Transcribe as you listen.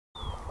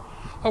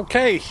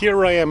Okay,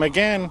 here I am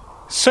again.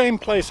 Same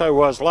place I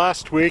was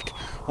last week,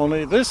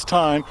 only this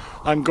time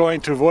I'm going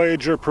to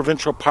Voyageur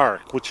Provincial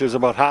Park, which is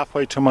about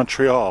halfway to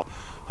Montreal,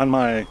 on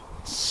my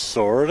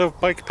sort of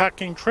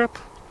bikepacking trip.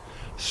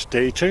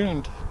 Stay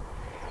tuned.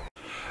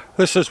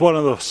 This is one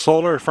of the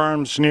solar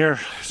farms near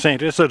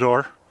St.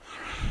 Isidore,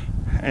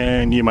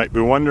 and you might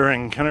be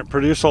wondering, can it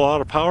produce a lot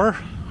of power?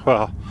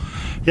 Well,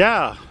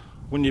 yeah,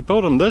 when you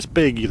build them this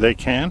big they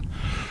can.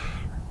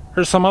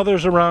 There's some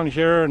others around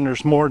here, and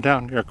there's more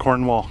down near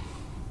Cornwall.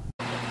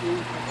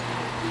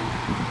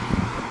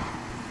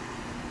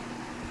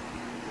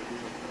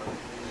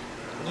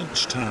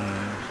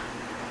 Lunchtime.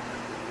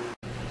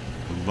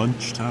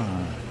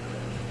 Lunchtime.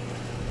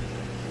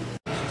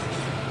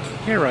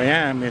 Here I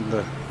am in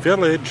the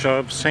village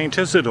of St.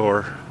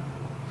 Isidore.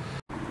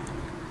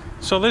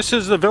 So this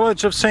is the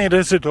village of St.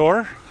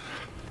 Isidore.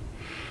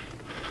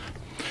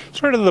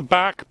 Sort of the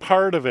back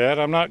part of it.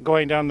 I'm not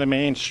going down the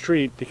main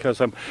street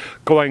because I'm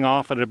going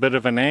off at a bit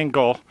of an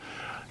angle,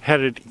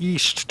 headed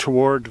east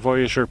toward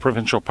Voyageur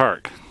Provincial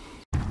Park.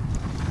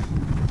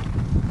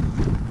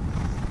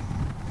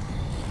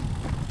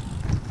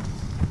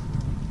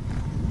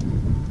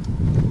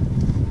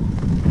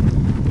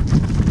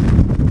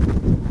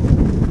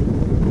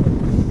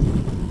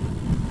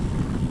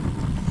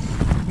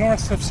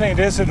 North of St.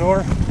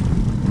 Isidore,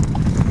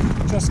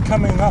 just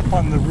coming up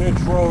on the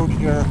Ridge Road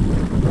here,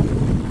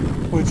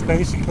 which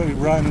basically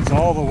runs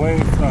all the way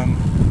from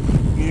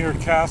near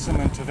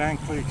Casselman to Van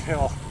Cleek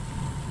Hill.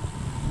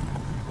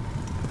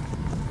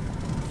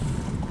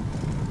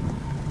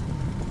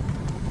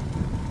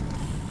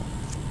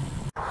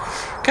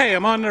 Okay,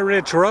 I'm on the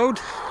Ridge Road.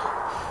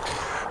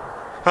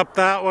 Up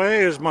that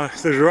way is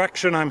the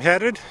direction I'm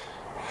headed.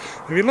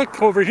 If you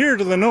look over here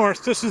to the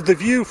north, this is the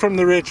view from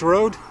the Ridge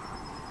Road.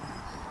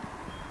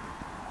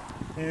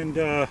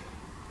 And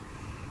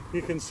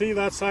you can see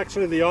that's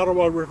actually the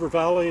Ottawa River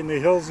Valley, and the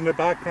hills in the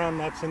background,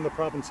 that's in the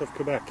province of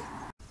Quebec.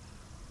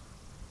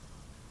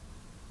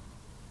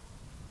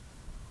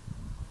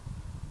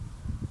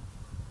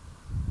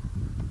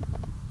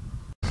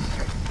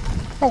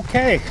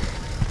 Okay,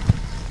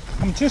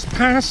 I'm just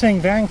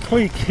passing Van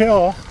Cleek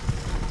Hill,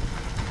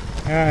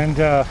 and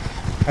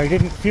I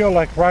didn't feel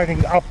like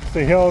riding up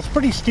the hill. It's a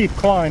pretty steep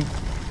climb.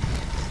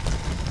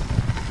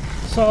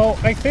 So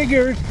I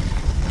figured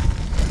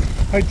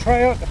I'd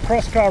try out the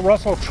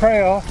Prescott-Russell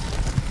Trail.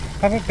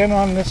 Haven't been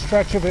on this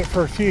stretch of it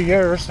for a few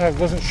years. I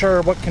wasn't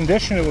sure what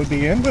condition it would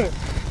be in, but it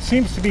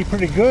seems to be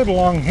pretty good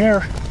along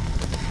here,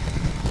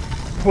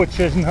 which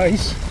is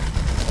nice.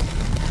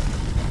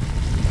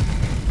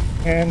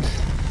 And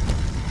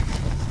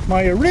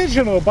my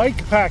original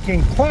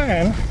bikepacking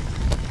plan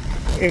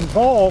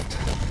involved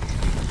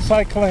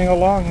cycling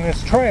along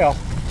this trail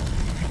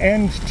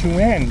end to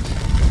end.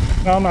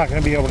 Now I'm not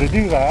going to be able to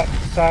do that,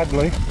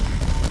 sadly.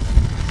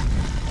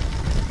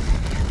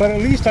 But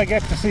at least I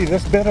get to see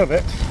this bit of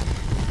it.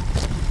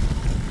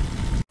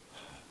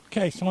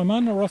 Okay, so I'm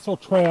on the Russell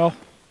Trail,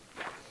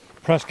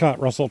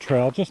 Prescott-Russell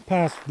Trail, just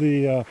past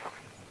the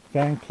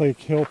Van Cleek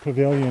Hill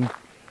Pavilion.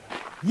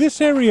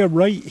 This area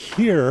right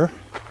here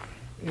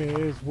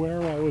is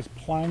where I was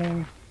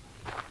planning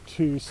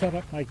to set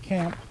up my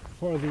camp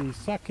for the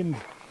second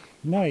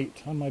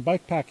night on my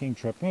bikepacking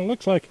trip. And it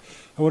looks like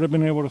I would have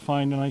been able to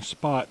find a nice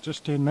spot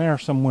just in there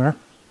somewhere.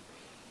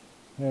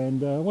 And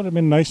would have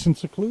been nice and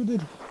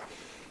secluded.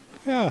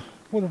 Yeah,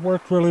 would have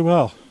worked really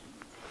well.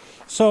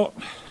 So,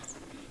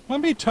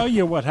 let me tell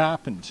you what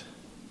happened.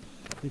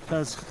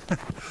 Because,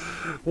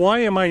 why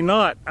am I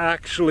not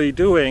actually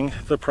doing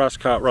the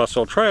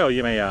Prescott-Russell Trail,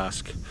 you may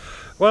ask?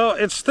 Well,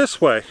 it's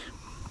this way.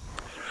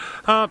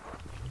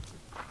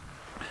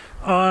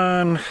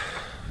 On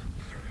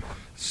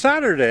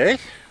Saturday,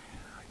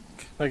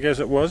 I guess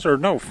it was, or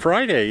no,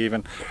 Friday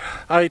even,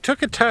 I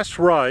took a test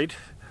ride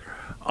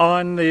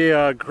on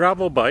the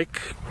gravel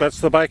bike. That's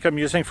the bike I'm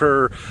using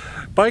for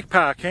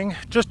bikepacking.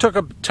 Just took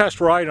a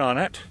test ride on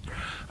it,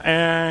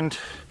 and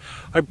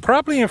I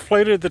probably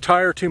inflated the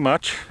tire too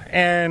much,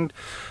 and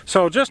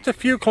so just a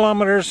few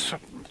kilometers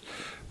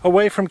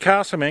away from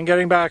Casselman,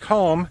 getting back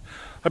home,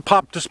 I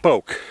popped a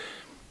spoke.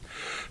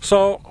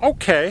 So,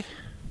 okay,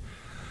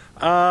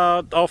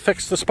 I'll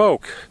fix the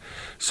spoke.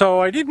 So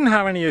I didn't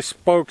have any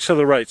spokes of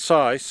the right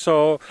size,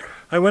 so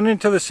I went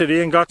into the city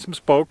and got some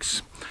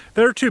spokes.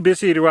 They're too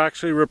busy to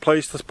actually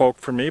replace the spoke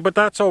for me, but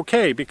that's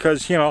okay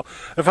because, you know,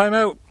 if I'm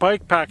out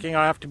bikepacking,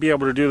 I have to be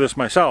able to do this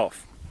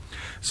myself.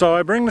 So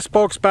I bring the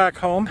spokes back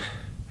home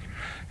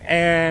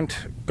and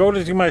go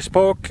to do my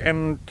spoke,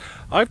 and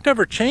I've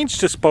never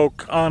changed a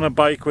spoke on a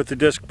bike with a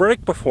disc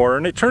brake before,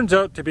 and it turns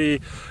out to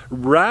be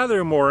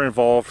rather more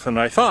involved than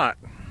I thought.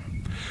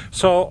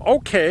 So,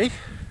 okay,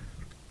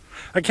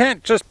 I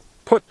can't just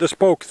put the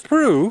spoke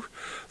through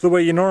the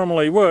way you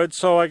normally would,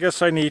 so I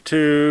guess I need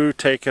to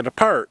take it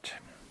apart.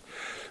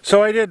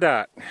 So I did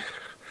that,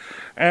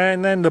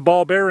 and then the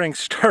ball bearing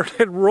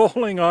started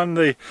rolling on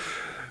the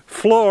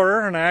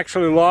floor, and I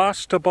actually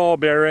lost a ball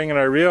bearing, and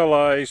I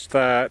realized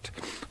that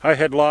I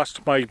had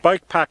lost my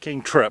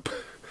bikepacking trip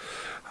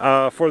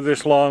for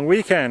this long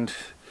weekend.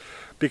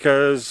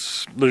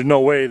 because there's no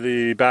way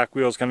the back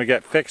wheel is going to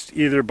get fixed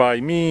either by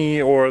me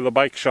or the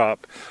bike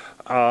shop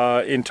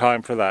in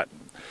time for that.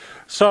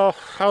 So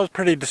I was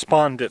pretty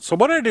despondent. So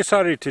what I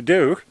decided to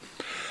do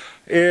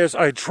is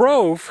I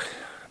drove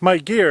my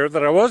gear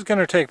that I was going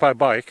to take by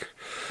bike.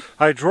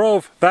 I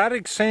drove that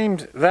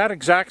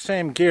exact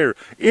same gear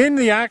in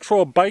the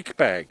actual bike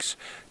bags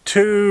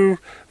to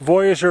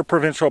Voyageur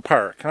Provincial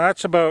Park. And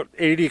that's about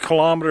 80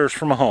 kilometers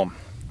from home.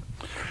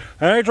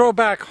 And I drove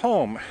back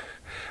home.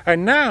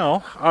 And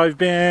now I've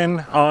been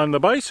on the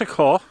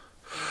bicycle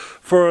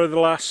for the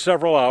last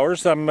several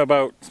hours. I'm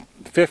about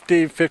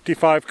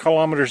 55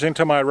 kilometers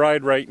into my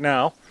ride right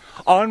now,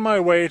 on my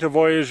way to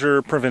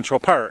Voyageur Provincial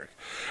Park.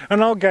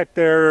 And I'll get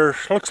there,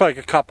 looks like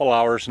a couple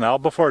hours now,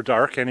 before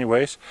dark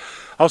anyways.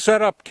 I'll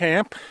set up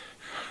camp.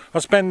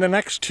 I'll spend the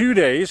next 2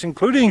 days,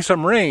 including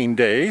some rain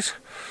days,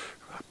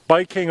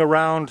 biking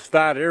around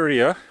that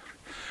area.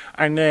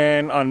 And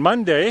then on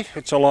Monday,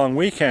 it's a long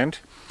weekend,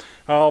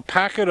 I'll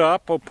pack it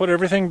up, I'll put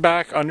everything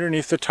back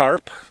underneath the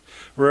tarp,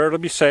 where it'll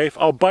be safe.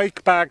 I'll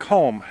bike back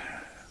home,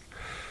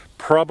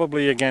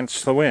 probably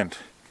against the wind.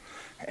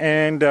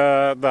 And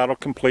that'll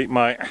complete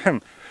my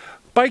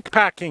bike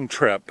packing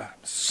trip,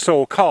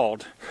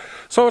 so-called.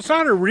 So it's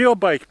not a real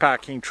bike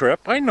packing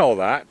trip, I know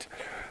that,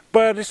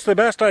 but it's the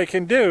best I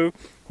can do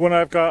when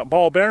I've got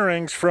ball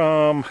bearings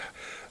from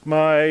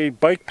my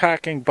bike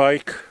packing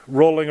bike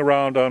rolling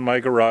around on my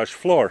garage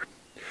floor.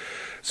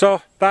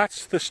 So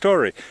that's the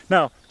story.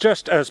 Now,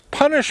 just as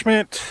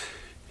punishment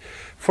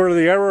for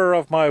the error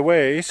of my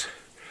ways,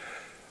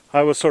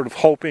 I was sort of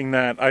hoping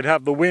that I'd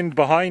have the wind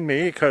behind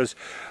me because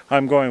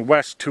I'm going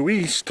west to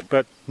east,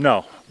 but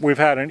no. We've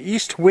had an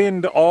east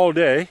wind all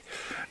day.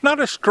 Not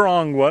a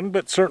strong one,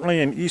 but certainly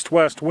an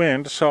east-west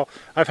wind, so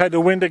I've had the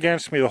wind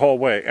against me the whole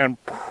way.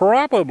 And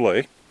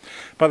probably,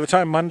 by the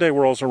time Monday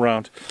rolls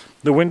around,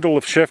 the wind will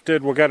have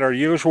shifted, we'll get our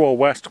usual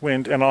west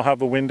wind, and I'll have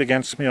the wind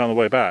against me on the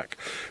way back.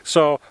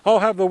 So I'll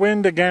have the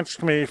wind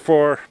against me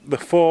for the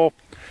full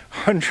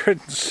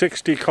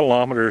 160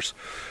 kilometers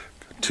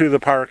to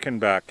the park and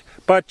back.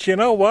 But you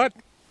know what?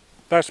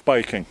 That's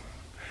biking.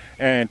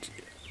 And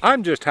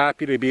I'm just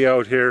happy to be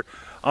out here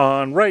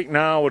on, right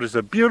now, it is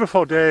a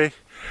beautiful day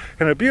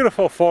in a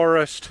beautiful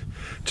forest,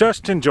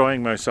 just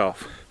enjoying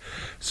myself.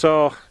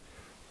 So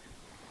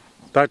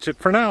that's it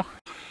for now.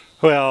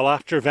 Well,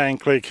 after Van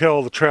Cleek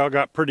Hill, the trail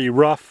got pretty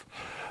rough.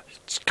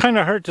 It's kind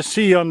of hard to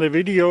see on the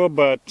video,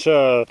 but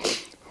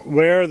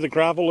where the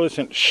gravel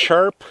isn't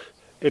sharp,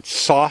 it's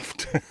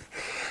soft.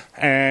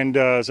 And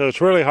so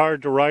it's really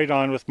hard to ride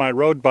on with my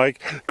road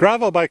bike.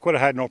 Gravel bike would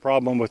have had no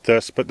problem with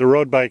this, but the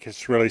road bike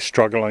is really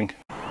struggling.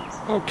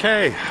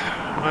 Okay,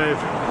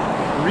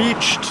 I've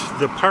reached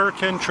the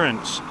park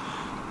entrance.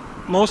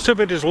 Most of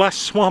it is less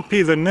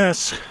swampy than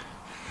this.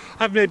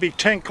 I have maybe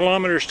 10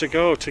 kilometers to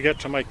go to get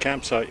to my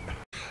campsite.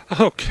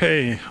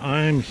 Okay,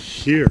 I'm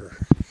here.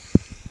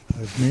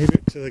 I've made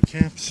it to the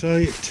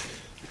campsite.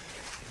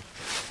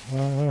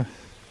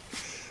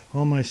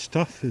 All my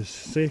stuff is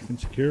safe and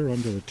secure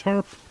under the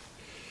tarp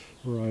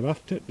where I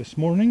left it this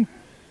morning.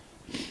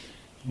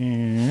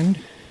 And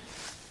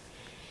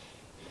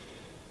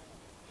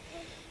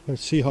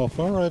let's see how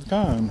far I've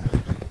gone.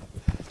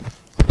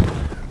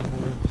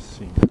 Let's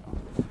see now.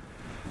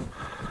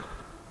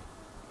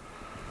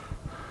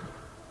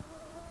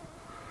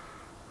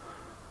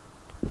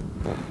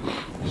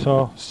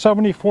 So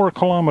 74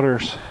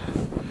 kilometers.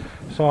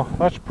 So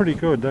that's pretty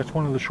good. That's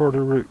one of the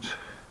shorter routes.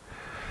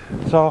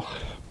 So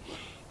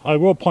I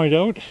will point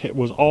out it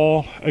was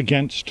all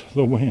against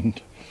the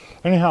wind.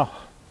 Anyhow,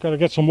 gotta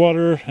get some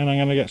water and I'm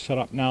gonna get set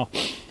up now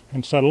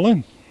and settle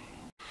in.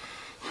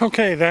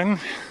 Okay then,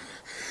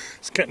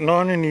 it's getting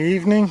on in the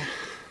evening.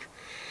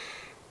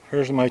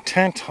 Here's my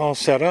tent all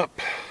set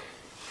up.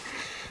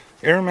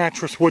 Air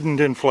mattress wouldn't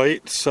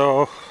inflate,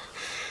 so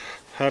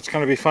that's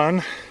gonna be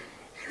fun.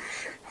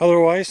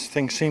 Otherwise,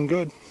 things seem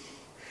good.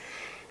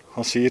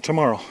 I'll see you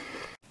tomorrow.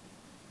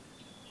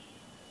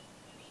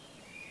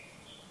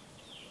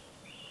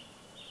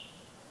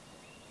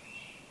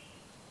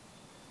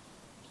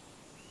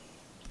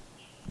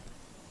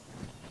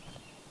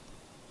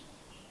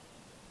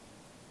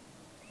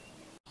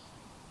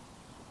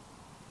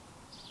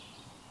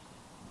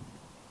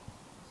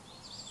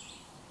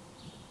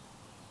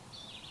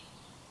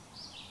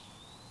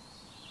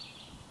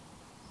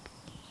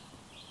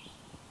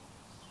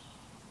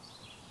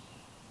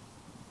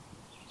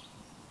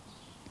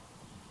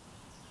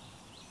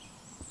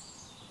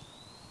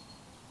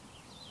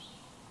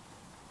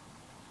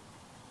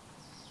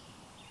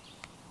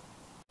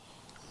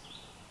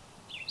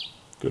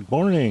 Good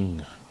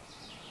morning.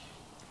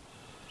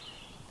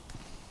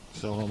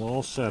 So I'm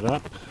all set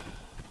up,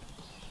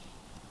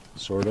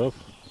 sort of.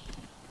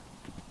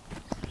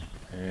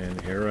 And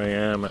here I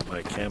am at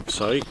my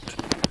campsite.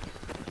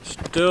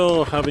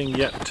 Still having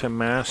yet to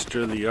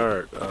master the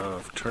art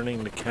of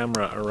turning the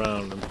camera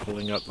around and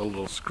pulling up the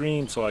little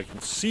screen so I can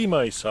see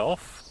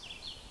myself.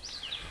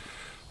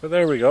 But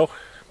there we go.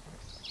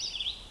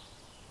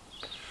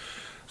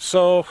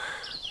 So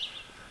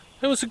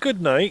it was a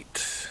good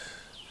night.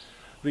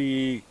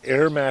 The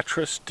air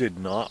mattress did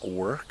not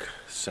work,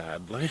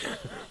 sadly,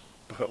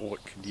 but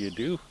what could you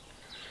do?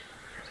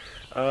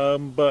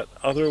 But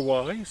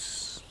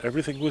otherwise,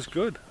 everything was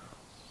good.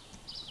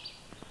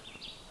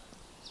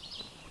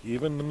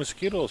 Even the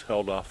mosquitoes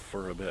held off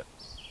for a bit.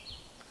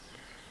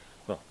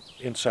 Well,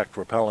 insect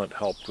repellent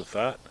helped with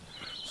that.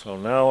 So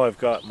now I've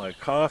got my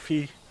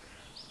coffee,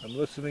 I'm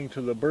listening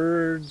to the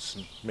birds,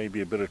 and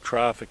maybe a bit of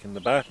traffic in the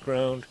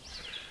background,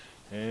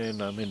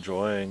 and I'm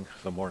enjoying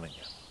the morning.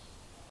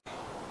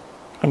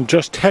 I'm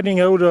just heading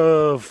out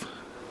of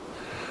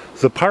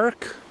the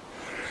park,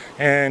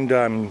 and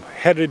I'm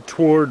headed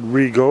toward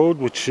Rigaud,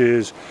 which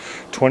is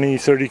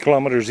 20-30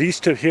 kilometers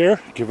east of here,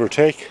 give or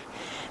take.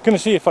 Gonna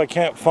see if I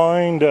can't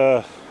find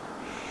a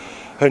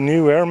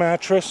new air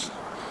mattress,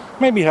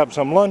 maybe have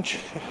some lunch,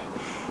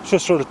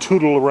 just sort of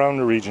tootle around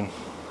the region.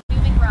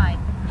 Moving right.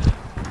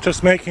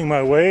 Just making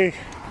my way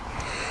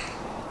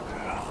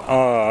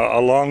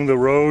along the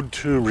road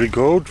to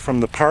Rigaud from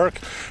the park,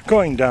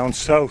 going down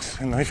south,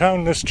 and I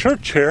found this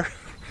church here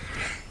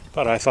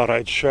that I thought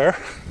I'd share.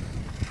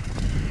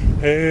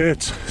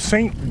 It's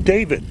St.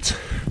 David's,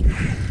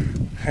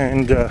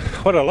 and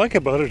what I like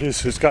about it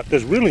is it's got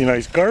this really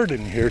nice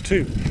garden here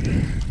too.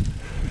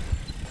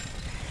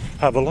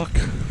 Have a look.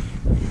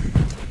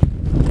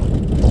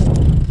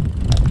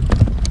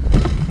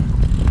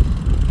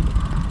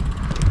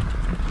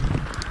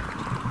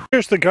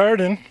 Here's the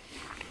garden.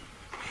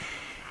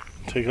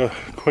 Take a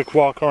quick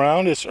walk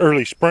around. It's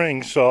early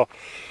spring, so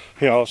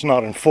you know it's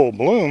not in full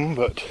bloom,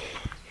 but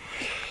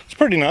it's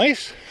pretty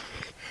nice.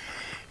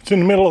 It's in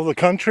the middle of the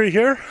country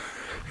here,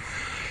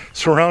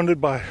 surrounded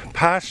by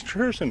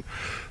pastures and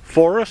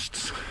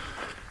forests,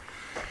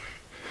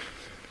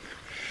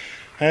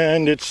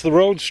 and it's the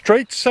road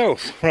straight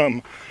south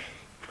from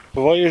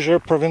Voyageur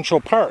Provincial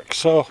Park.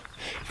 So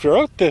if you're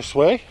out this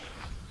way,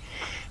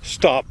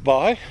 stop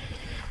by,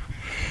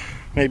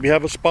 maybe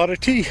have a spot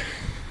of tea.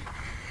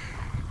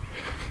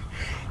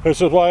 This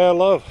is why I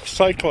love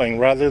cycling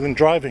rather than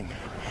driving.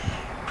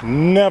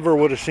 Never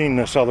would have seen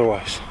this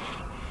otherwise.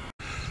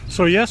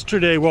 So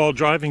yesterday while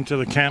driving to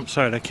the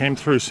campsite, I came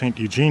through St.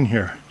 Eugene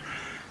here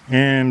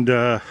and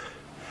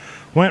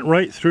went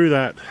right through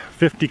that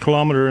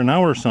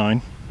 50-kilometer-an-hour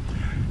sign,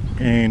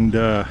 and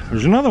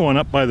there's another one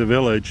up by the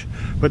village,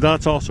 but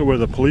that's also where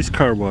the police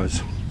car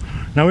was.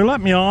 Now he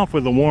let me off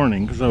with a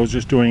warning because I was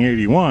just doing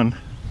 81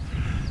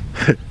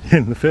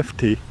 in the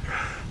 50,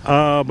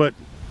 but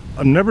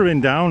I've never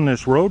been down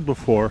this road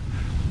before.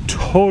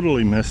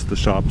 Totally missed the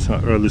stop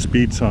sign or the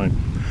speed sign.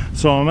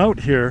 So I'm out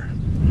here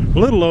a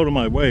little out of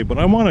my way, but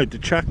I wanted to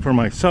check for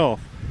myself,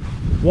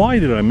 why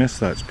did I miss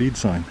that speed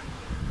sign?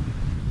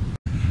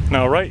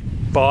 Now right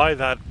by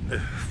that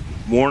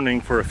warning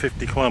for a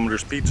 50-kilometer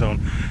speed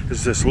zone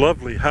is this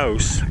lovely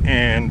house,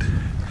 and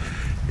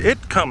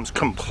it comes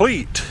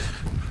complete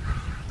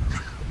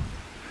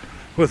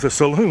with a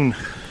saloon.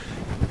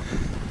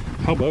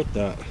 How about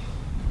that?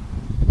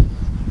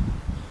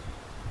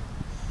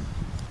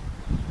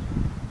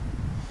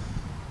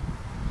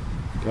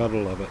 Gotta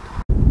love it.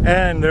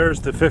 And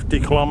there's the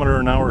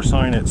 50-kilometer-an-hour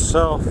sign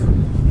itself.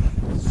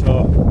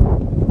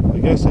 So I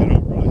guess I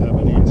don't really have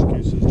any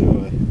excuses,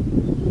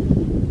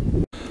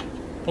 do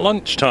I?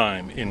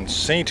 Lunchtime in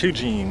St.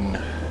 Eugene.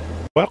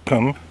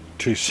 Welcome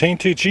to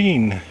St.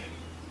 Eugene.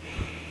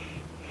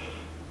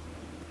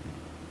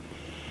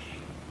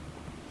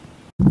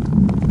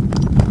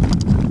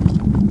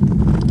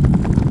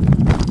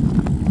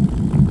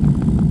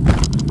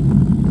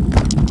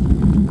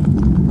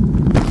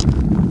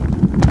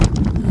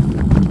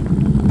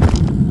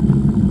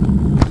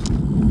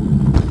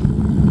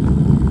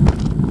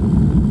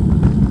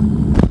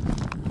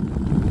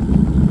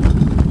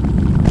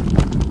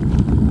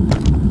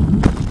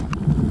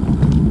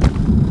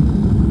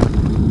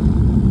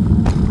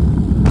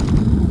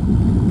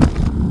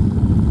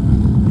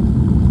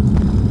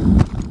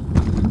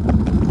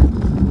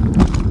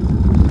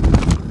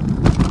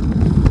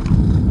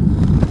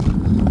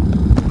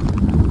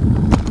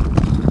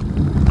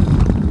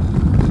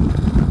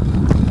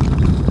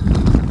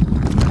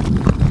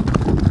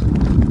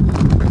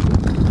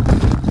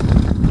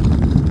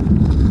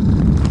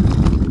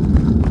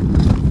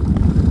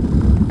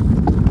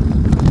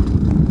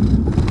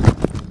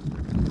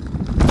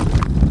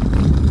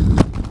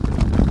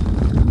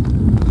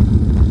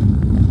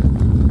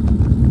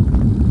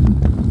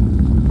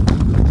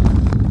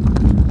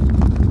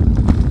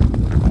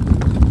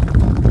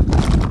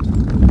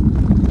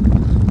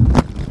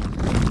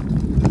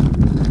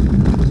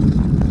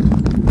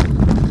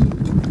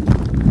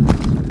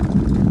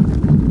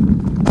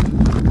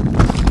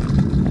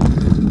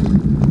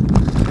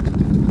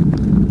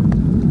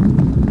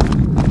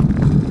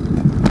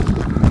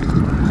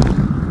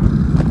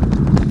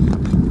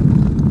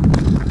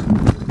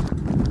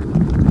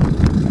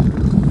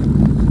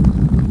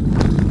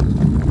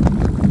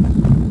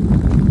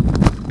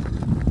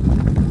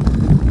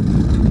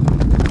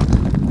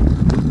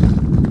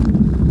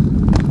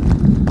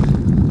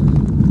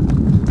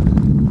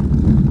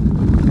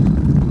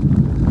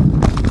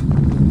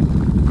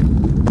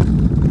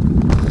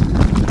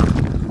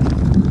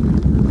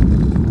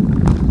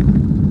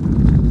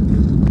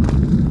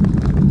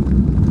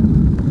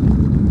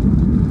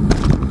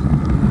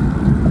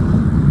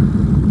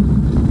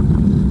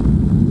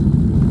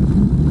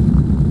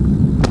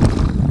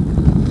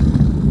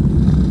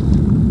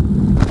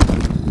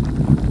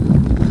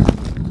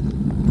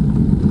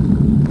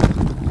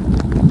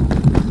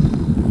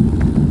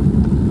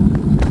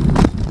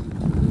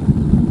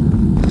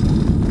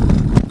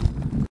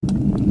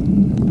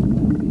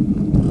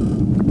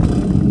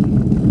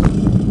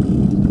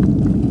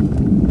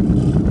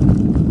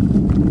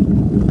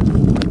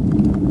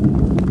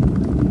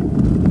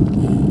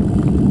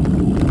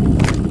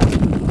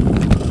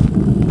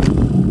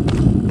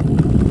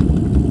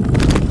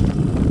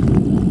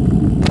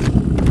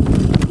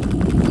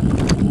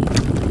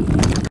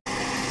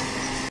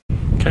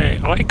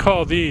 I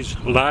call these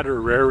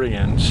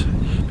ladderarians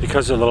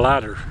because of the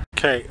ladder.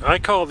 Okay, I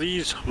call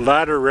these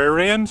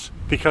ladderarians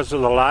because of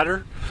the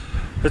ladder.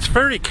 It's a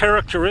very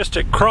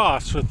characteristic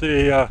cross with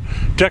the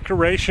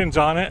decorations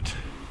on it.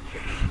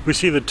 We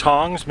see the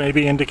tongs,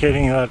 maybe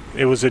indicating that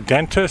it was a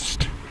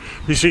dentist.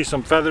 We see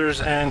some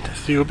feathers and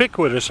the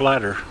ubiquitous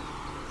ladder.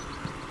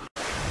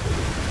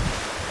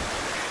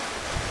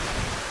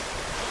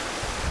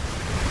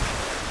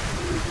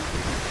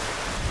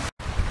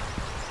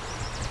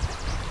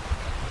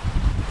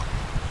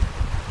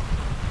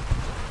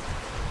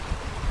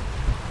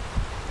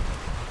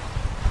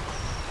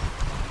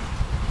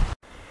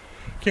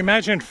 Can you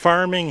imagine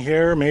farming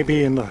here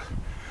maybe in the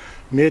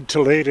mid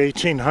to late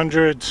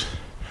 1800s?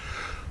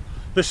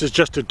 This is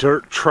just a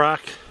dirt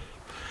track,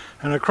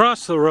 and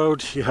across the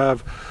road you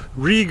have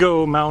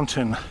Rigaud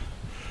Mountain.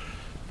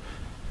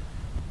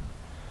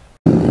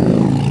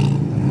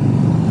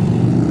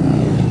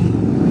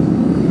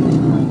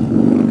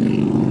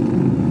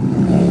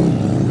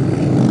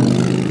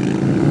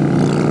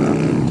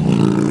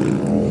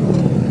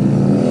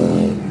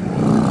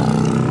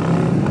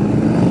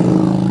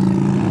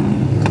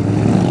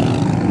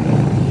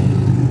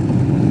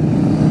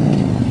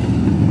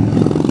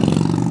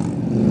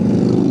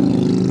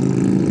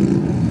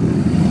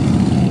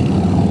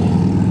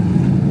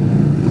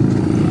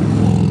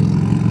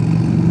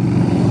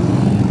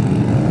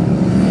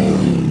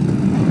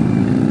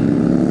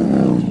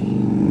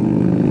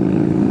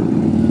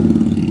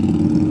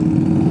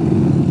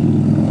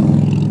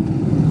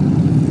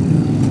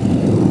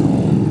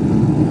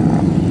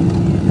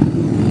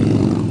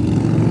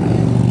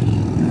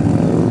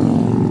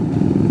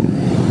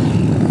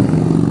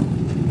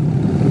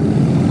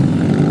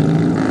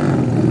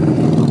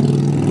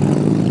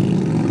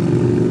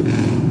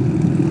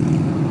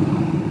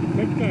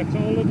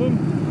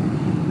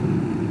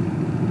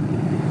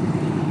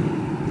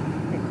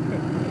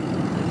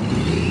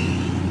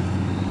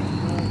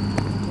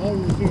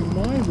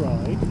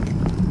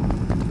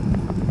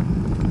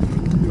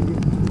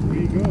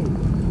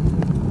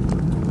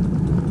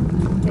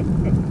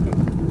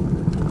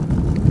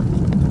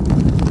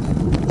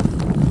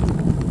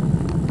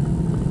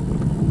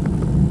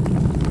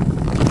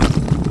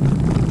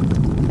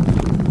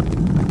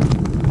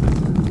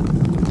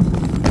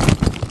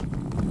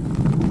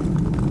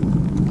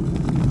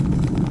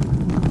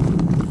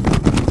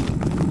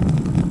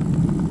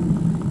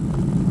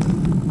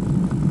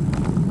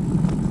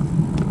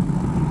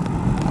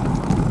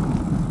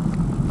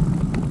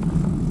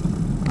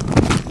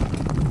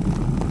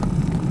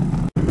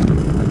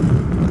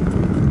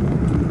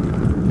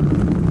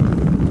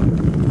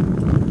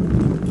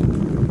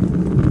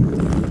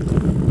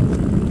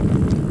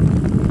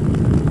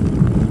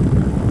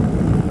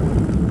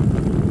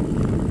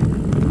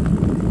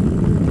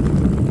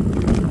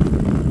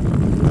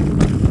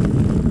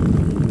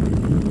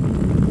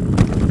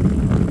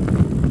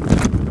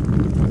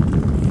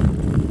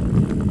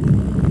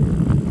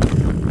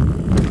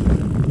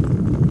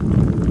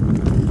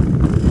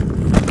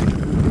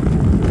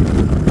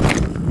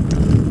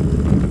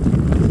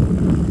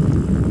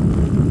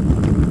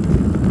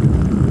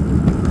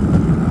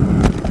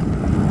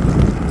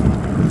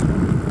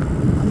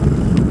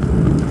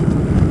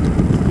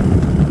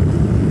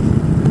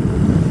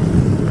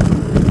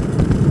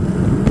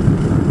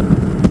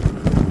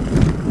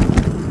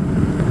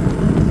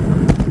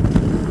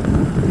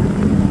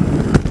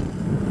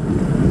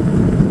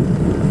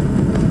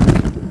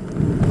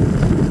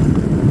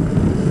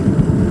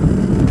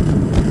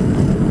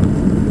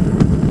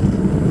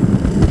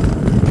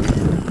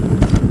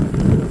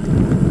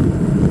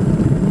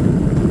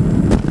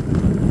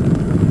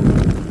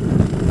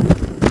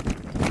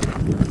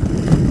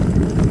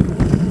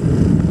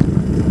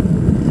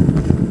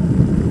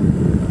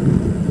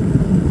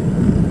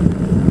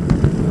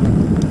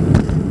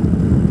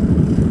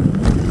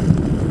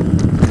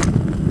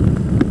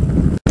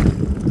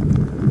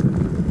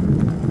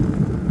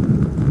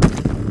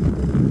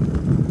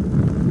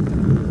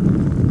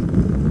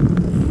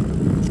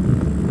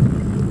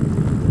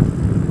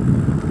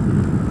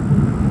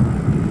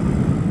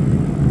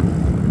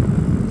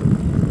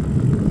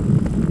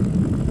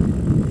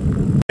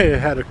 I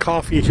had a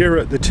coffee here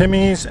at the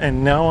Timmy's,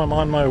 and now I'm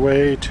on my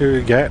way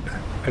to get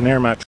an air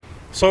mattress.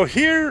 So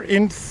here,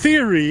 in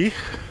theory,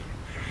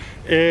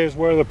 is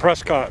where the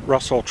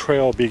Prescott-Russell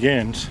Trail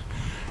begins,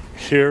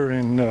 here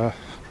in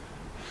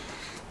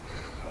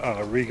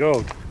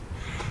Rigaud.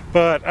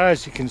 But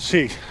as you can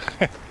see,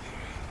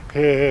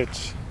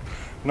 it's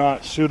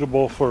not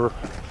suitable for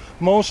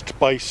most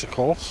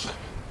bicycles.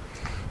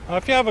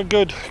 If you have a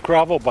good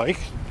gravel bike,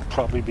 it'll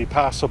probably be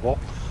passable.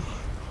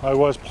 I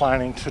was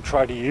planning to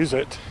try to use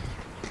it.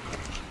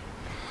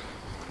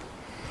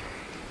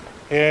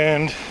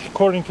 And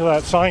according to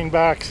that sign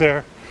back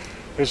there,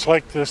 it's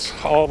like this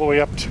all the way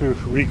up to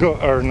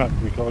Rigaud, or not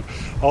Rigaud,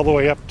 all the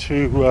way up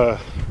to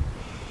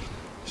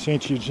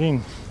St.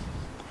 Eugene,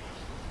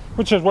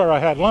 which is where I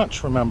had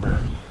lunch, remember.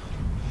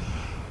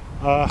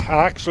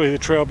 Actually, the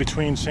trail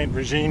between St.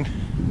 Eugene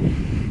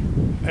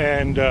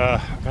and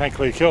Van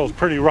Cleef Hill is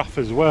pretty rough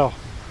as well.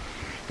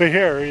 But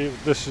here,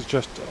 this is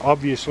just,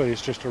 obviously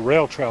it's just a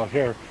rail trail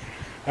here.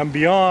 And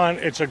beyond,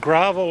 it's a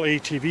gravel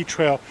ATV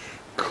trail.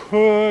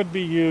 Could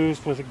be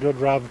used with a good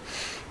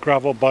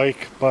gravel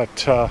bike,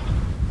 but well,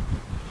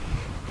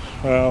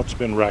 it's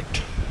been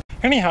wrecked.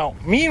 Anyhow,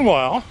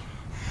 meanwhile,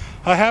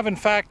 I have in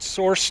fact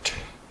sourced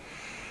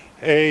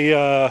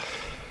a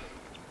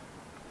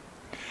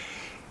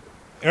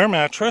air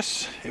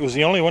mattress. It was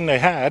the only one they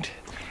had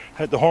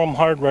at the Home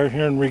Hardware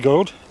here in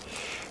Rigaud.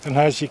 And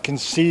as you can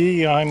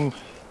see, I'm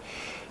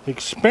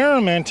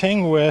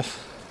experimenting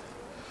with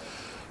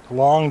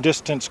long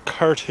distance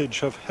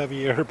cartage of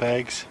heavy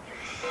airbags.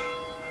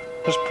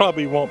 This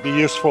probably won't be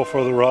useful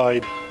for the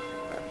ride,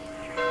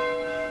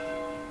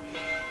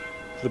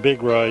 the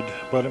big ride,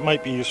 but it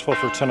might be useful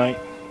for tonight.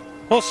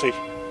 We'll see.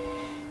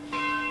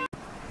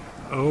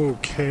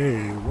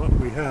 Okay, what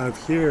we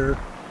have here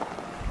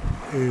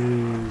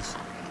is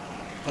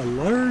a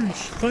large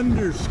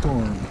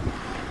thunderstorm.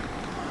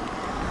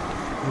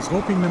 I was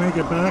hoping to make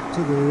it back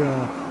to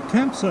the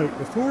campsite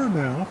before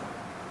now.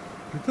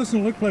 It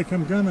doesn't look like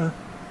I'm gonna.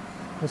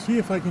 I'll see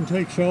if I can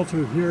take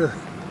shelter here.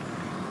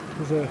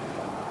 There's a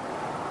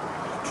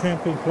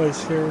camping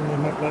place here and they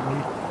might let me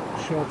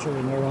shelter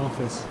in their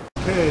office.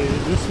 Okay,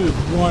 this is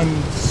one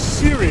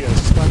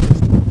serious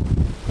thunderstorm.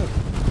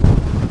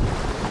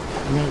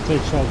 I'm gonna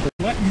take shelter.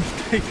 Let me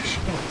take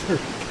shelter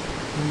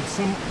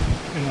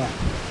in a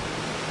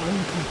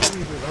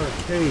uncompleted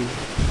arcade.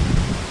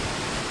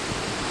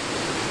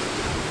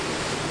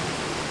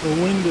 The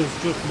wind is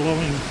just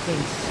blowing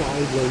things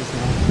sideways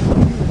now.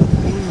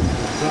 Blue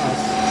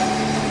dust.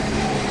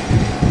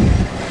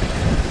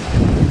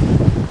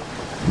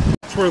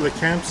 That's where the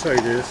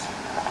campsite is.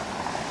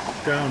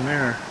 Down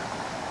there.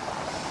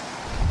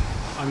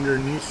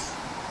 Underneath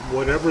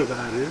whatever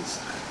that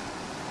is.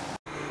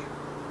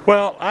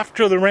 Well,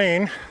 after the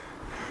rain,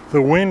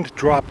 the wind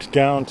dropped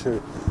down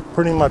to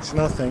pretty much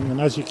nothing, and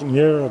as you can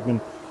hear, I've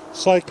been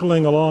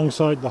cycling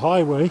alongside the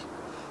highway,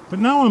 but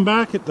now I'm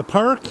back at the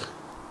park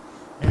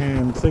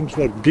and things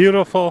look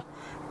beautiful.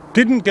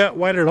 Didn't get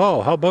wet at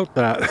all. How about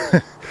that?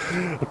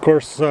 Of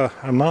course,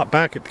 I'm not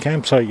back at the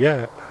campsite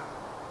yet.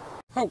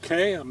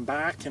 Okay, I'm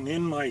back and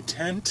in my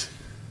tent.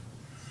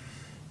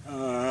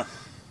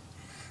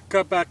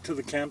 Got back to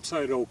the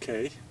campsite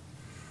okay,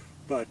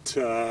 but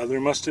there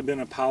must have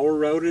been a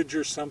power outage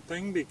or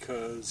something,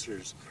 because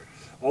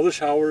all the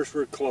showers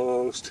were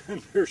closed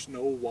and there's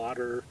no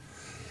water,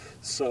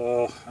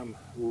 so I'm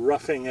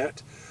roughing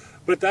it,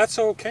 but that's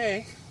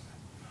okay.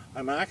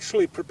 I'm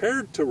actually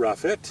prepared to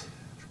rough it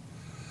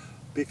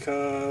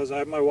because I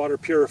have my water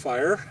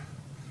purifier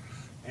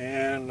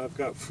and I've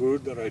got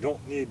food that I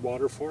don't need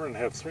water for, and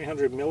I have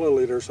 300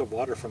 milliliters of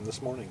water from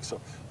this morning,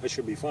 so I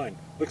should be fine.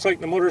 Looks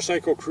like the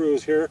motorcycle crew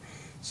is here,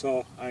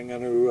 so I'm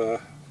going to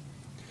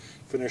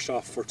finish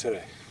off for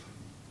today.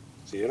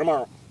 See you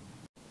tomorrow.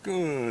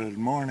 Good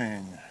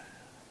morning.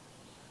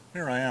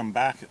 Here I am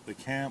back at the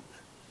camp.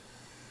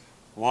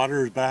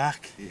 Water's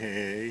back,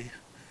 yay.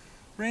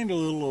 Rained a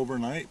little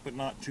overnight, but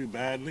not too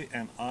badly,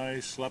 and I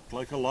slept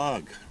like a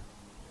log.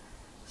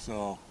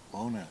 So,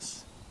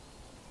 bonus.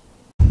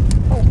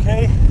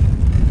 Okay,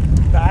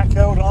 back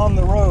out on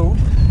the road.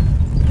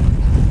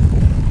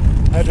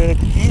 Headed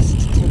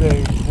east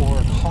today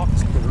toward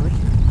Hawkesbury.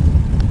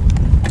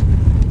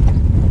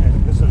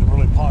 And this is a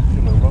really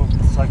popular road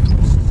with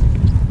cyclists.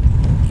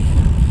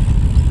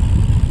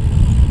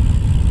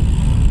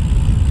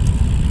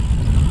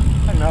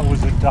 And that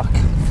was a duck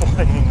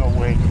flying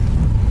away.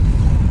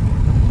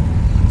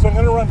 So I'm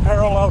going to run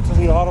parallel to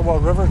the Ottawa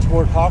River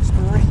toward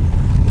Hawkesbury.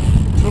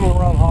 Toodle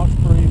around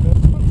Hawkesbury.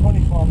 It's about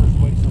 20 kilometers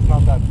away, so it's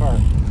not that far.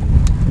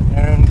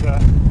 And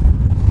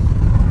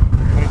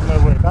make my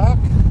way back.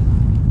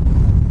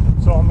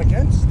 So I'm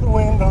against the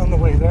wind on the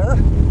way there,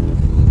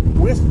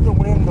 with the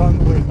wind on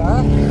the way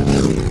back.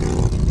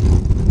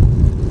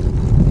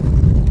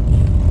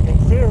 In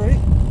theory,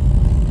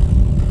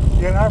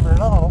 you never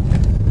know.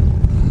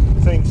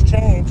 Things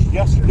change.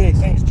 Yesterday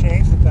things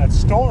changed with that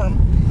storm.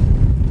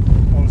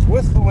 I was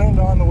with the wind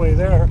on the way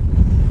there,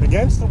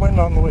 against the wind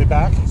on the way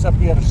back, except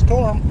we had a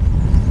storm.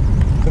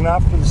 And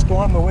after the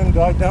storm, the wind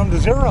died down to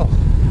zero.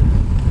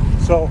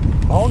 So,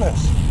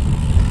 bonus.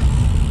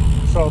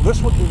 So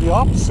this would be the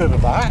opposite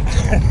of that.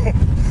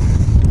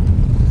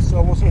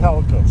 So we'll see how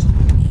it goes.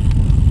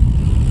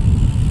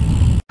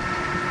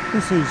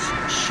 This is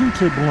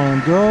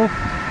Chute-Blondeau,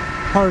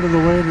 part of the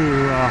way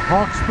to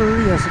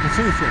Hawkesbury. As you can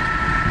see, it's a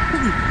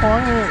pretty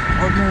quiet,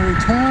 ordinary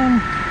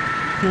town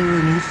here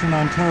in Eastern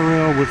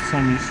Ontario with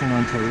some Eastern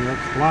Ontario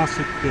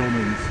classic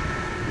buildings.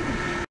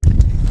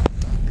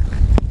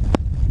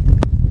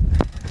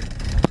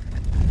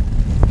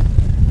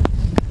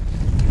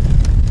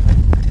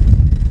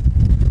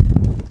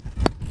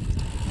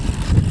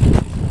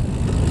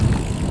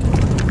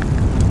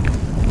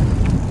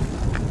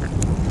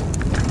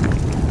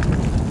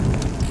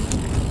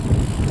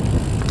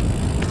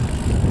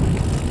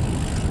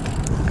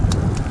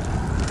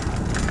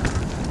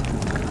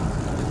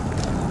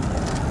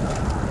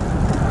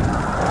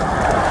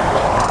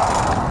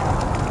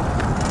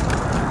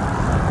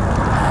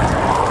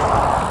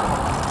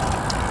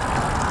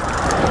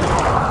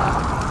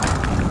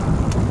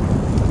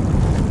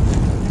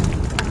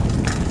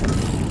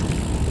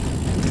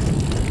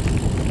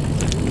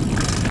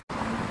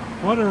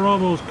 all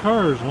those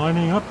cars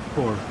lining up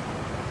for?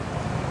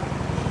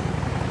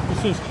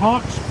 This is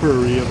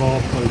Hawkesbury of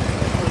all places.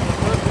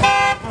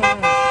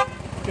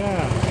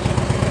 Gas.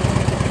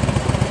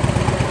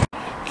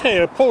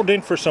 Okay, I pulled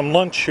in for some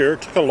lunch here.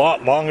 It took a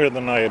lot longer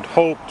than I had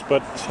hoped,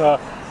 but I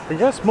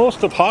guess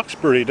most of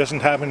Hawkesbury doesn't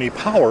have any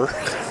power.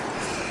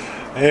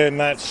 And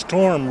that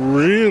storm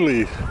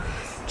really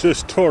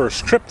just tore a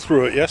strip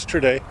through it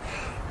yesterday.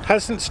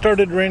 Hasn't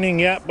started raining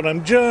yet, but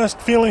I'm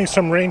just feeling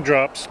some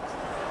raindrops.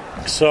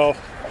 So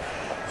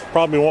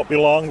probably won't be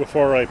long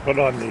before I put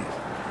on the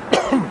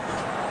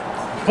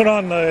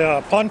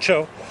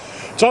poncho.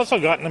 It's also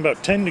gotten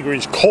about 10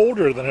 degrees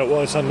colder than it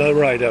was on the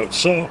ride out,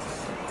 so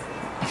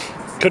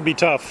could be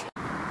tough.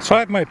 So I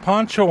have my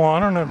poncho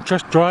on and I'm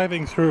just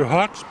driving through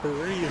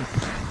Hawkesbury, and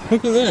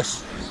look at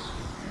this.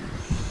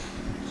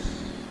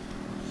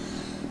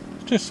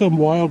 Just some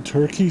wild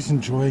turkeys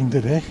enjoying the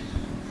day.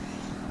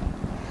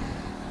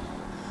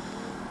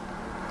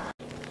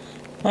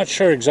 Not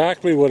sure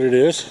exactly what it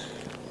is.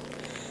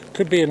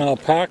 Could be an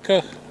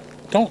alpaca.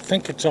 Don't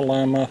think it's a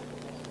llama.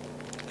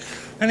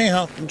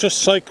 Anyhow, I'm just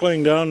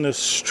cycling down this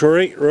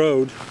straight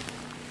road.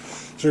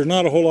 There's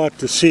not a whole lot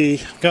to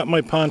see. Got my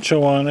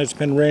poncho on. It's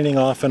been raining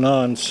off and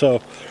on,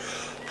 so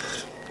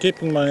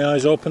keeping my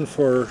eyes open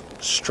for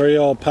stray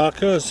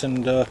alpacas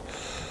and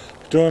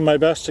doing my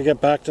best to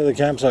get back to the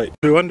campsite.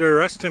 To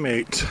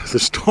underestimate the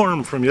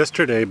storm from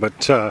yesterday,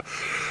 but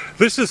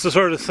this is the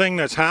sort of thing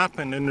that's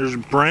happened, and there's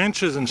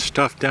branches and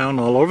stuff down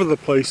all over the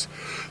place.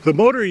 The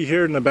motor you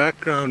hear in the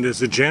background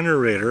is a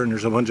generator, and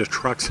there's a bunch of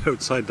trucks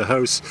outside the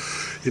house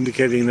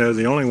indicating they're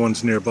the only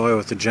ones nearby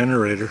with a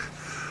generator.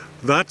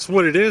 That's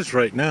what it is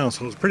right now,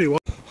 so it's pretty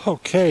wild.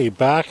 Okay,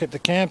 back at the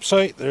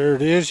campsite. There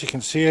it is. You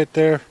can see it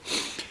there.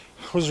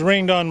 It was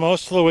rained on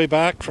most of the way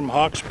back from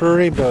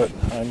Hawkesbury, but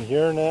I'm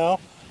here now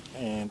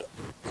and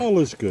all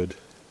is good.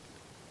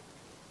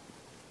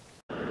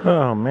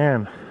 Oh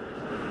man,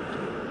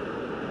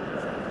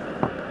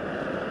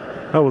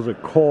 that was a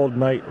cold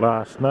night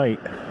last night.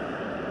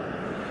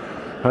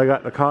 I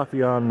got the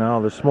coffee on now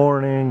this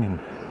morning,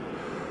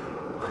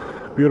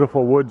 and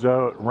beautiful woods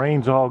out.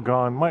 Rain's all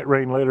gone. Might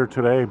rain later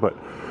today, but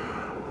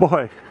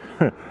boy,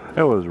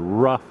 it was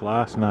rough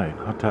last night,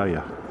 I'll tell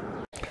you.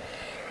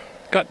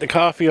 Got the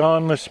coffee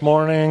on this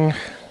morning.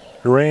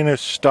 The rain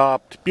has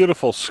stopped.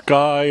 Beautiful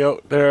sky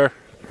out there.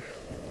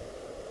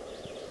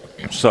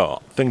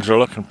 So things are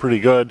looking pretty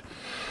good.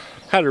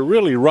 Had a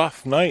really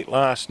rough night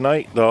last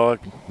night though. It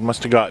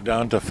must have got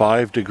down to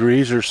 5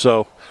 degrees or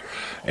so.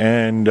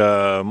 And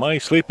my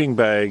sleeping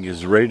bag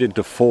is rated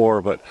to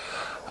 4, but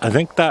I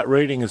think that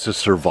rating is a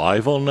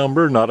survival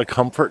number, not a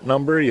comfort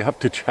number. You have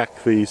to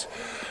check these.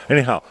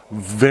 Anyhow,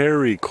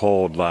 very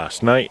cold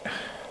last night.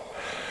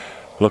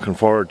 Looking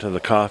forward to the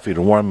coffee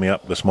to warm me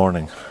up this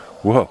morning.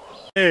 Whoa.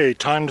 Hey,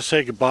 time to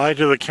say goodbye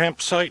to the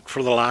campsite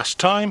for the last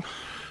time.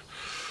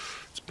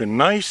 It's been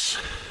nice,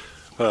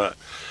 but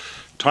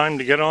time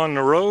to get on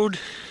the road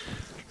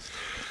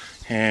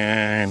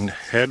and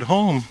head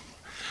home.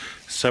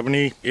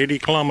 70, 80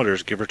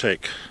 kilometers, give or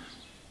take.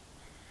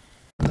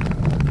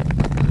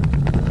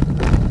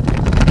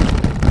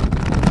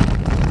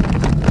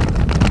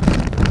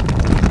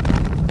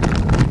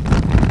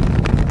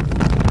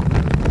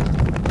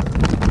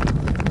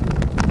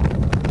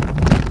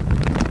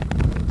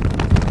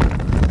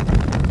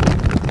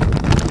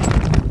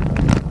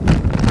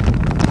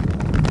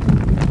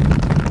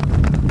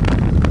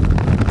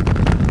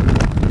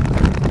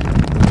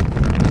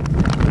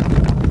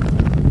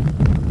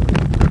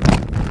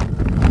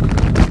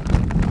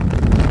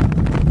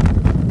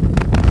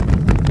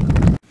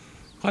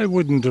 I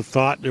wouldn't have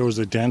thought there was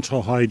a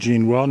dental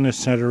hygiene wellness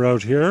center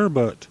out here,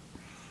 but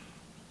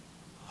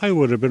I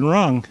would have been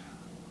wrong.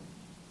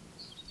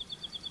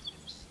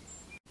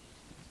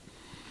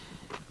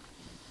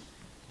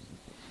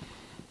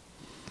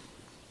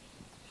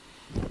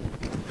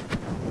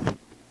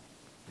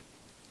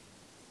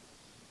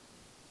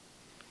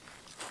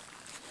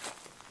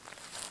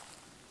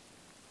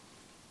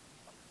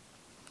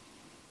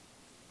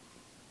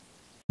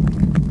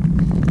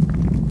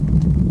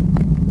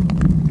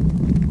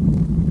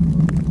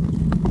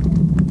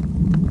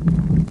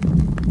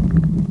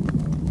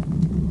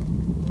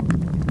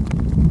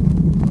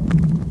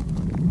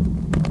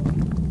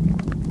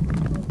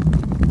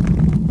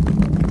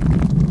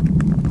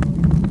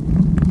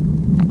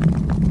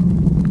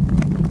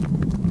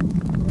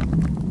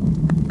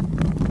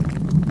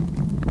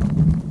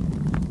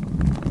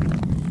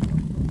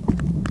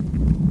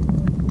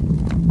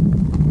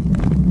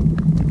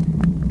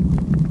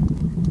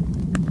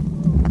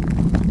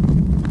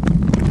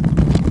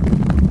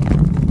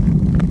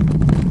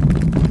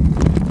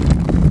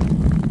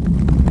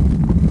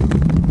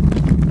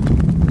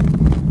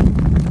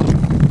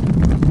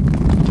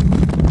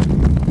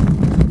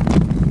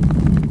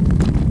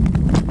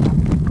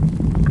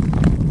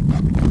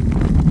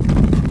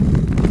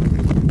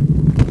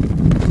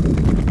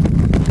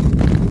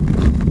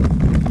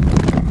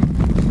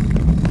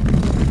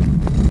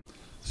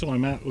 So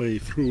I'm at Les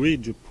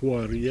Fruits du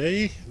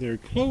Poirier. They're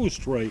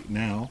closed right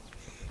now.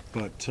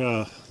 But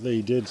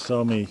they did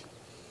sell me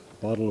a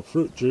bottle of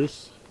fruit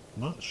juice.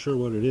 Not sure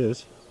what it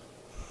is,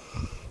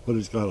 but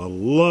it's got a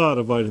lot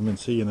of vitamin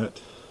C in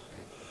it.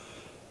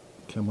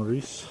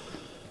 Camoris.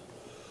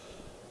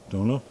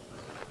 Don't know.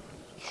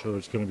 Sure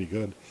it's going to be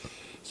good.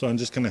 So I'm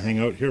just going to hang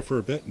out here for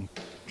a bit and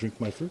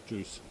drink my fruit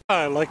juice.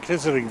 I like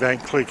visiting Van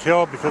Cleek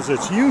Hill because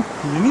it's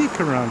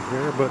unique around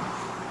here, but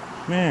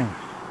man,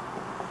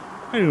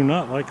 I do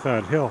not like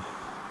that hill.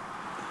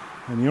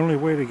 And the only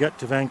way to get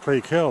to Van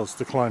Cleek Hill is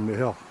to climb the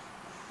hill.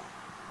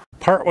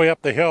 Partway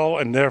up the hill,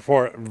 and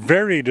therefore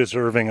very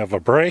deserving of a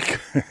break,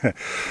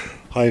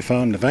 I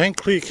found the Van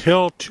Cleek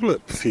Hill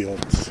tulip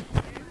fields.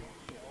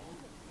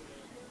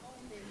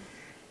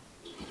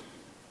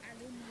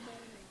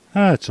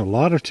 That's a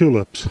lot of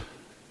tulips.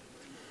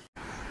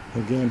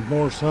 Again,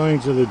 more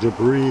signs of the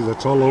debris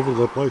that's all over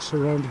the place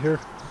around here.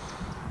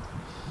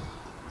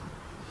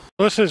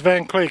 This is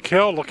Van Cleek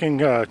Hill looking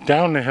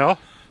down the hill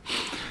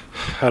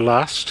at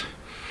last,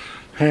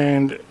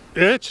 and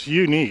it's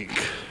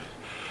unique.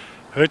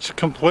 It's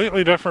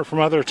completely different from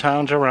other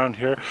towns around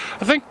here.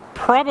 I think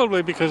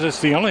probably because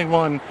it's the only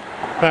one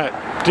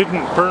that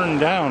didn't burn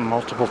down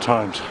multiple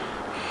times.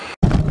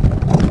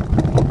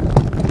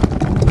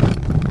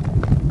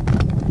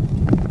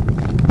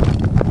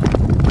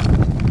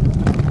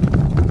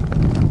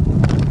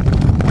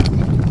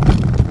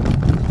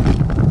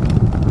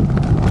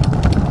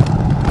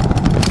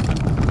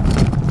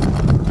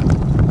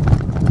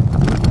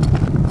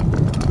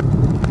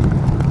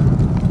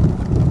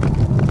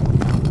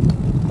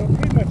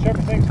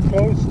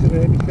 Closed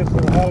today because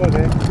of the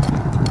holiday.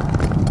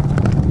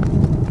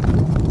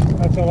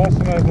 That's a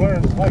lesson I've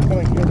learned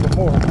cycling here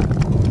before.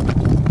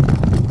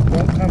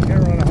 Don't come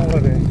here on a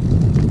holiday.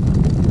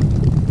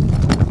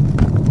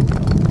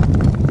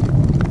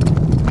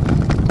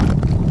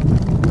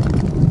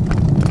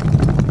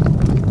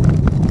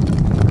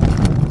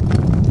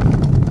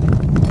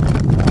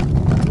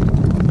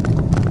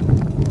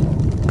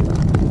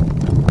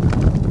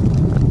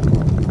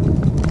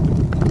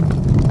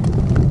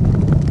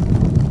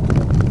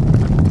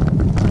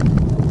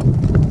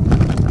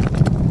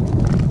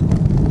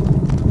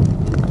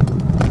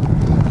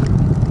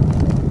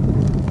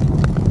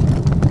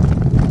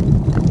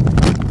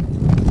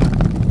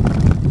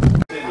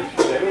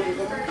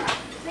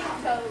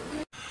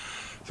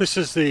 This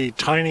is the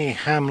tiny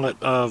hamlet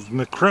of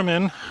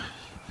McCrimmon.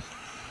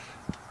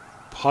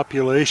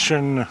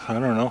 Population, I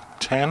don't know,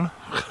 10?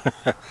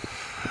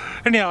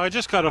 Anyhow, I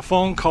just got a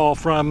phone call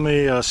from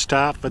the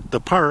staff at the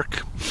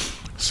park.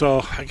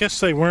 So I guess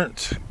they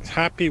weren't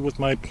happy with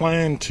my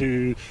plan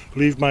to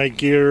leave my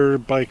gear,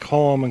 bike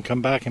home, and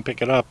come back and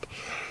pick it up.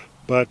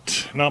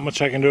 But not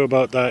much I can do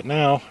about that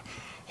now.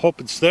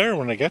 Hope it's there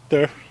when I get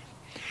there.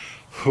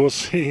 We'll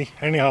see.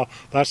 Anyhow,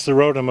 that's the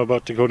road I'm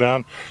about to go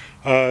down.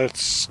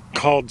 It's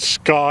called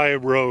Sky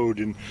Road,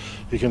 and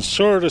you can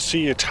sort of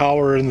see a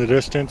tower in the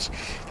distance.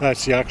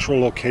 That's the actual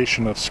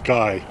location of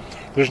Sky.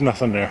 There's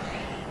nothing there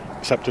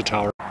except a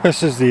tower.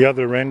 This is the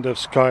other end of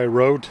Sky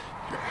Road.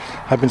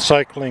 I've been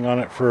cycling on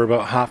it for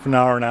about half an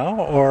hour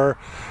now, or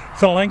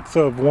the length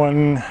of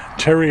one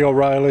Terry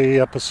O'Reilly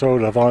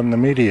episode of On the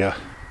Media.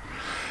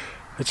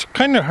 It's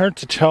kind of hard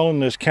to tell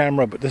in this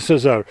camera, but this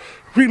is a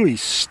really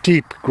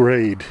steep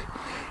grade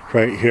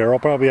right here. I'll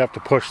probably have to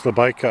push the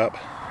bike up.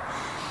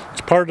 It's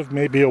part of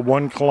maybe a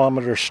 1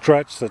 kilometer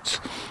stretch that's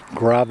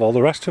gravel.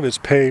 The rest of it's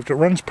paved. It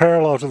runs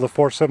parallel to the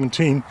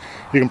 417.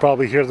 You can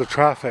probably hear the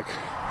traffic.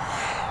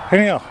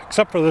 Anyhow,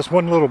 except for this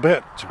one little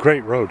bit, it's a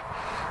great road.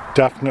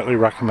 Definitely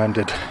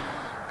recommended.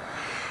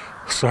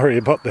 Sorry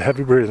about the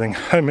heavy breathing.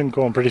 I've been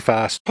going pretty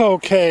fast.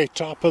 Okay,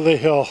 top of the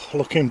hill,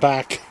 looking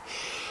back.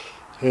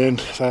 And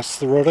that's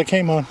the road I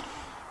came on.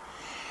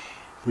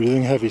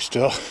 Breathing heavy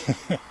still.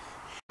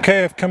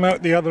 Okay, I've come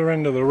out the other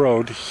end of the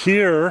road.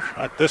 Here,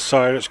 at this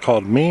side, it's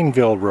called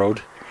Mainville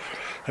Road.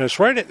 And it's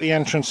right at the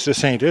entrance to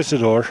St.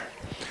 Isidore.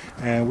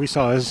 And we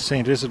saw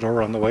St.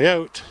 Isidore on the way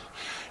out.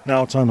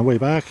 Now it's on the way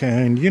back,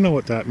 and you know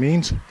what that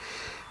means.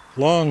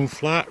 Long,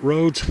 flat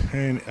roads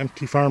and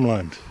empty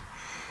farmland.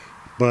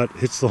 But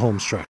it's the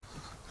home stretch.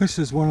 This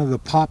is one of the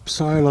pop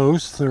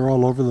silos. They're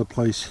all over the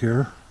place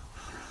here.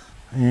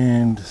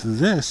 And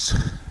this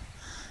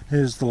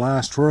is the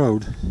last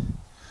road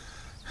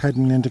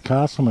heading into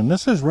Casselman.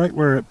 This is right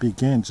where it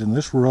begins, and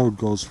this road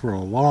goes for a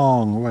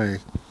long way,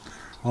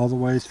 all the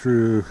way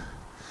through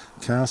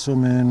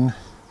Casselman,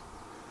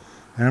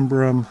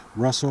 Embrum,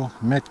 Russell,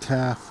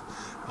 Metcalfe,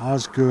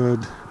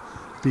 Osgood,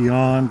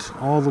 beyond,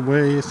 all the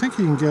way. I think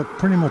you can get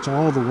pretty much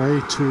all the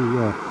way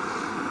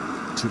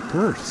to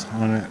Perth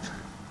on it.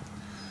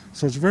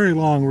 So it's a very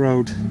long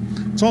road.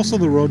 It's also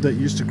the road that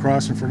used to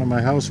cross in front of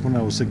my house when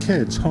I was a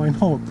kid, so I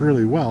know it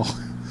really well.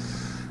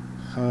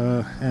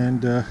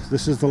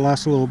 This is the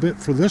last little bit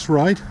for this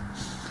ride,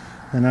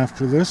 and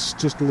after this,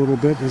 just a little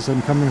bit as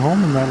I'm coming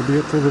home, and that'll be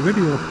it for the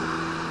video.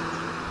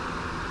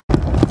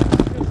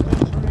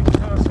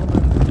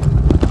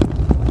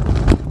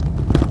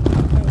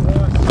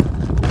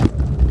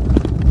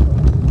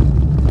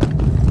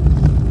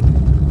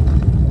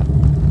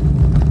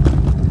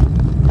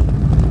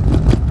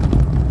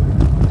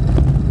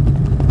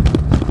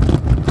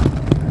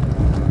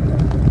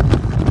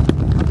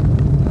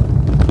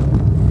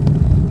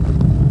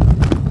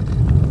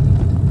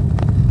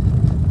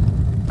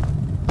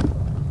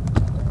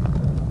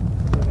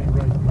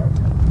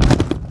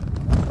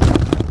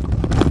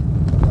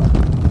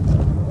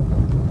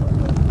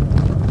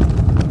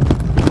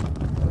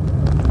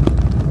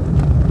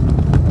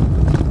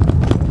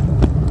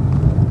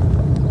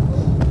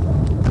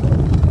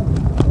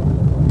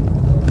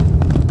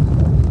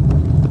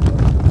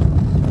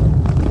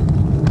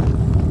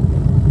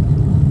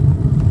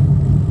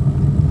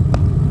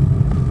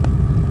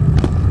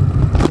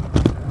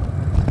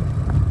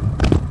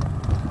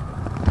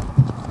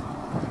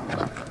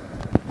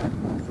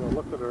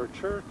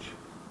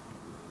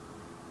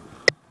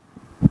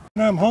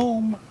 I'm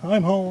home.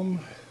 I'm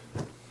home.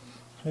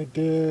 I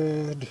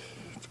did.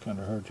 It's kind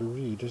of hard to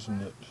read,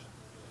 isn't it?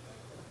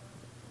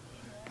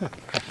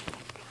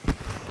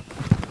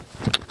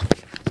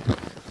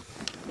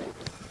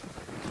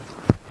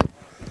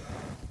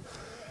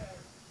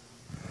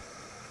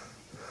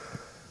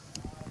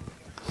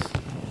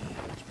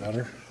 It's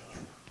better.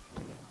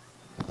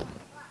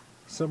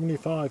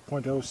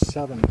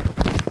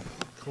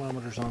 75.07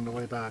 kilometers on the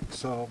way back,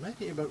 so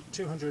maybe about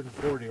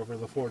 240 over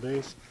the 4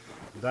 days.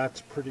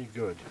 That's pretty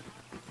good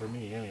for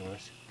me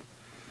anyways.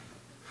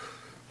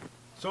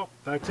 So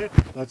that's it.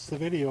 That's the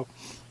video.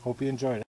 Hope you enjoyed it.